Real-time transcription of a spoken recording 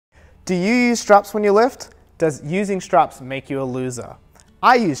Do you use straps when you lift? Does using straps make you a loser?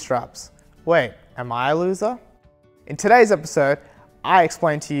 I use straps. Wait, am I a loser? In today's episode, I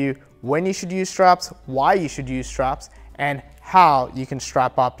explain to you when you should use straps, why you should use straps, and how you can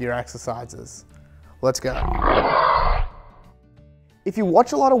strap up your exercises. Let's go. If you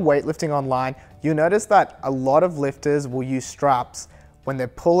watch a lot of weightlifting online, you'll notice that a lot of lifters will use straps when they're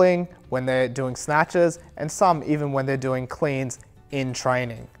pulling, when they're doing snatches, and some even when they're doing cleans in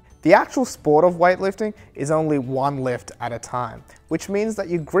training. The actual sport of weightlifting is only one lift at a time, which means that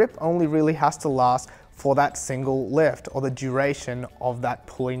your grip only really has to last for that single lift or the duration of that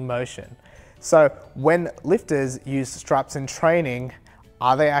pulling motion. So when lifters use straps in training,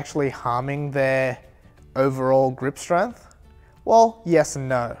 are they actually harming their overall grip strength? Well, yes and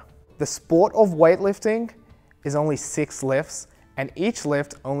no. The sport of weightlifting is only 6 lifts, and each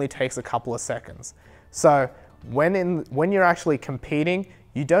lift only takes a couple of seconds. So when you're actually competing,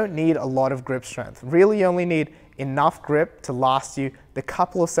 you don't need a lot of grip strength. Really, you only need enough grip to last you the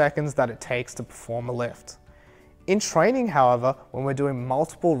couple of seconds that it takes to perform a lift. In training, however, when we're doing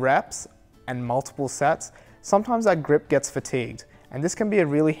multiple reps and multiple sets, sometimes that grip gets fatigued, and this can be a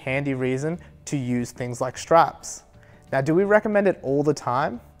really handy reason to use things like straps. Now, do we recommend it all the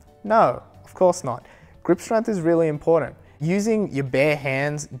time? No, of course not. Grip strength is really important. Using your bare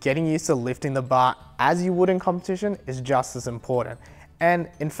hands, getting used to lifting the bar as you would in competition is just as important. And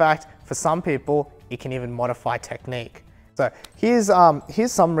in fact, for some people, it can even modify technique. So here's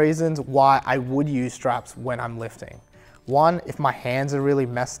some reasons why I would use straps when I'm lifting. One, if my hands are really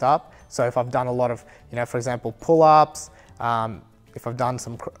messed up. So if I've done a lot of, for example, pull-ups, if I've done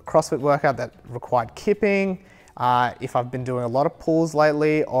some CrossFit workout that required kipping, if I've been doing a lot of pulls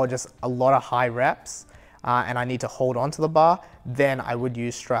lately or just a lot of high reps and I need to hold onto the bar, then I would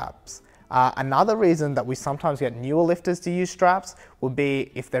use straps. Another reason that we sometimes get newer lifters to use straps would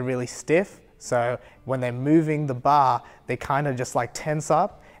be if they're really stiff. So when they're moving the bar, they kind of just like tense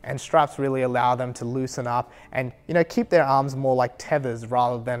up, and straps really allow them to loosen up and keep their arms more like tethers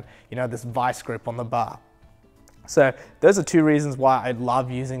rather than this vice grip on the bar. So those are 2 reasons why I love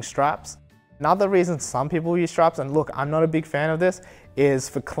using straps. Another reason some people use straps, and look, I'm not a big fan of this, is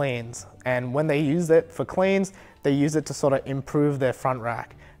for cleans. And when they use it for cleans, they use it to sort of improve their front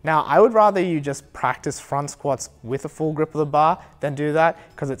rack. Now, I would rather you just practice front squats with a full grip of the bar than do that,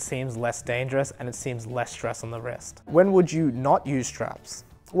 because it seems less dangerous and it seems less stress on the wrist. When would you not use straps?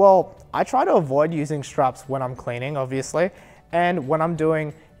 Well, I try to avoid using straps when I'm cleaning, obviously, and when I'm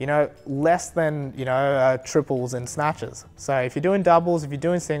doing less than triples and snatches. So if you're doing doubles, if you're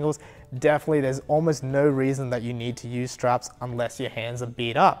doing singles, definitely there's almost no reason that you need to use straps unless your hands are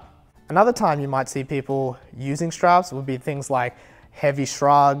beat up. Another time you might see people using straps would be things like heavy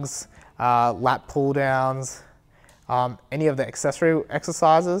shrugs, lat pull downs, any of the accessory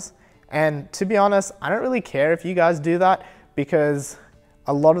exercises. And to be honest, I don't really care if you guys do that, because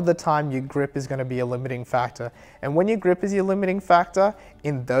a lot of the time your grip is going to be a limiting factor. And when your grip is your limiting factor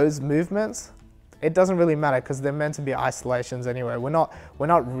in those movements, it doesn't really matter, because they're meant to be isolations anyway. We're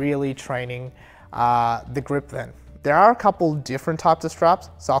not really training the grip then. There are a couple different types of straps,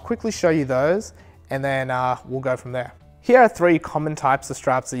 so I'll quickly show you those and then we'll go from there. Here are 3 common types of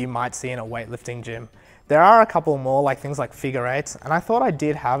straps that you might see in a weightlifting gym. There are a couple more, like things like figure 8s, and I thought I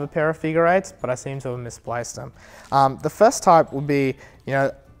did have a pair of figure 8s, but I seem to have misplaced them. The first type would be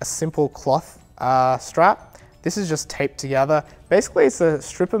a simple cloth strap. This is just taped together. Basically, it's a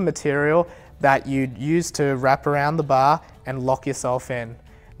strip of material that you'd use to wrap around the bar and lock yourself in.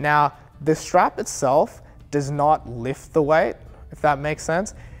 Now, the strap itself does not lift the weight, if that makes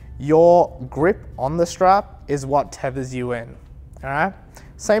sense. Your grip on the strap is what tethers you in, all right?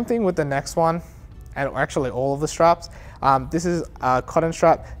 Same thing with the next one, and actually all of the straps. This is a cotton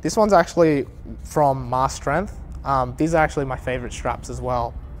strap. This one's actually from Mass Strength. These are actually my favorite straps as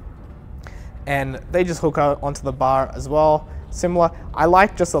well. And they just hook out onto the bar as well. Similar, I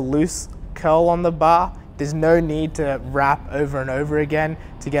like just a loose curl on the bar. There's no need to wrap over and over again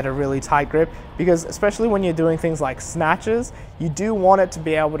to get a really tight grip, because especially when you're doing things like snatches, you do want it to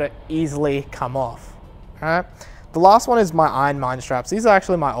be able to easily come off. All right? The last one is my Iron Mind straps. These are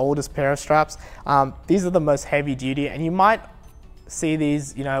actually my oldest pair of straps. These are the most heavy duty, and you might see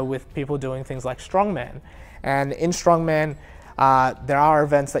these with people doing things like strongman. And in strongman, there are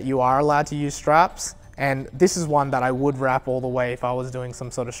events that you are allowed to use straps, and this is one that I would wrap all the way if I was doing some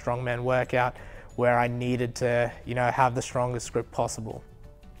sort of strongman workout where I needed to have the strongest grip possible.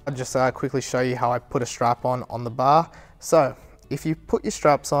 I'll just quickly show you how I put a strap on the bar. So if you put your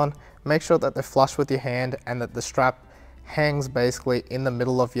straps on, make sure that they're flush with your hand and that the strap hangs basically in the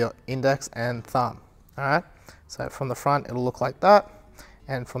middle of your index and thumb. All right, so from the front it'll look like that,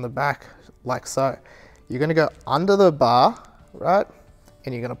 and from the back like so. You're gonna go under the bar, right?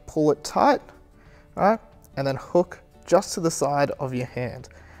 And you're gonna pull it tight, right? And then hook just to the side of your hand.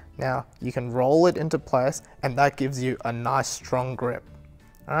 Now you can roll it into place and that gives you a nice strong grip,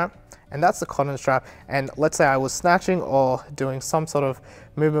 all right? And that's the cotton strap. And let's say I was snatching or doing some sort of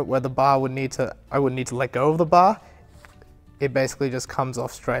movement where the bar I would need to let go of the bar. It basically just comes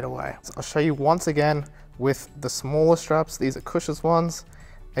off straight away. So I'll show you once again with the smaller straps. These are cushious ones.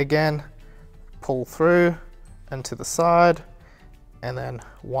 Again, pull through and to the side and then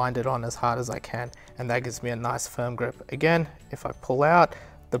wind it on as hard as I can. And that gives me a nice firm grip. Again, if I pull out,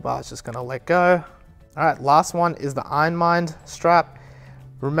 the bar's just gonna let go. All right, last one is the Iron Mind strap.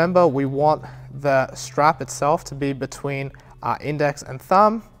 Remember, we want the strap itself to be between our index and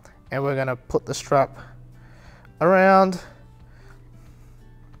thumb, and we're gonna put the strap around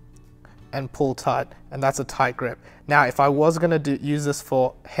and pull tight, and that's a tight grip. Now, if I was gonna use this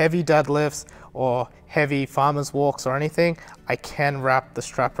for heavy deadlifts or heavy farmer's walks or anything, I can wrap the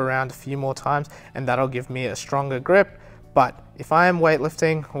strap around a few more times, and that'll give me a stronger grip. But if I am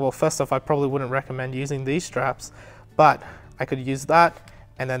weightlifting, well, first off, I probably wouldn't recommend using these straps, but I could use that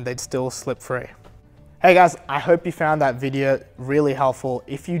and then they'd still slip free. Hey guys, I hope you found that video really helpful.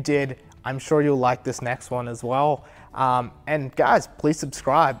 If you did, I'm sure you'll like this next one as well. And guys, please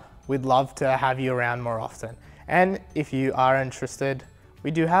subscribe. We'd love to have you around more often. And if you are interested, we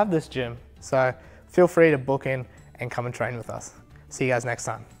do have this gym. So feel free to book in and come and train with us. See you guys next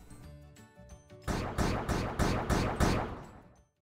time.